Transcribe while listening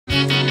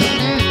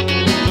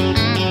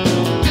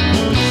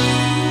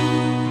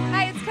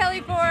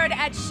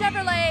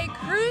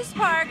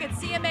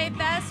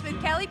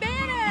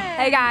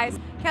Hey guys.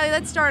 Kelleigh,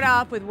 let's start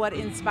off with what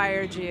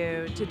inspired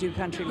you to do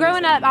country music.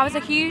 Growing up, I was a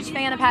huge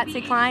fan of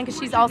Patsy Cline because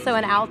she's also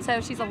an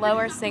alto. She's a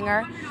lower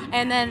singer.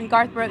 And then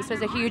Garth Brooks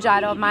was a huge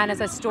idol of mine as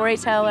a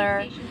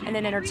storyteller and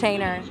an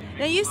entertainer.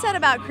 Now, you said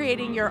about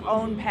creating your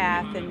own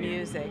path in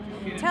music.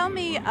 Tell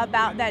me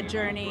about that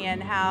journey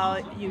and how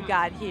you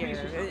got here,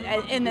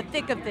 in the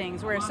thick of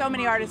things, where so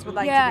many artists would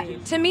like to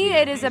be. To me,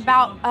 it is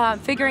about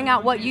figuring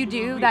out what you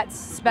do that's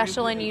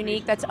special and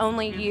unique, that's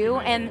only you.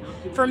 And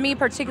for me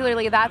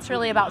particularly, that's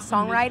really about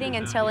songwriting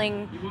and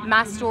telling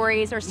my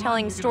stories, or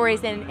telling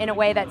stories in a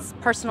way that's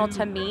personal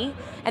to me.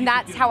 And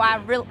that's how I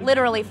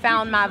literally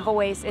found my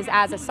voice, is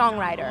as a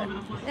songwriter.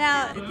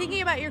 Now,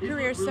 thinking about your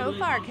career so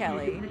far,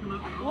 Kelleigh,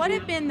 what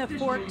have been the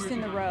forks in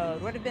the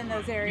road? What have been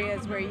those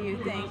areas where you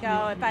think,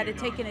 oh, if I'd have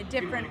taken a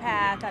different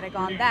path, I'd have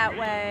gone that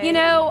way? You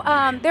know,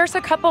 there's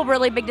a couple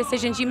really big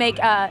decisions you make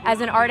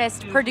as an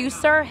artist.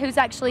 Producer, who's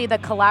actually the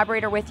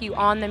collaborator with you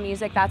on the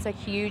music, that's a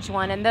huge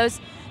one. And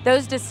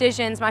those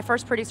decisions, my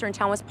first producer in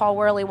town was Paul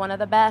Worley, one of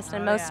the best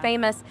and most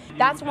famous.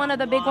 That's one of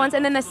the big ones.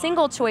 And then the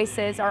single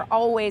choices are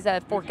always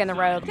a fork in the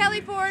road.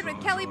 Kelleigh Ford with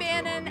Kelleigh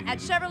Bannen at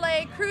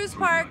Chevrolet Cruze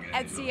Park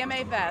at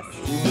CMA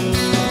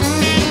Fest.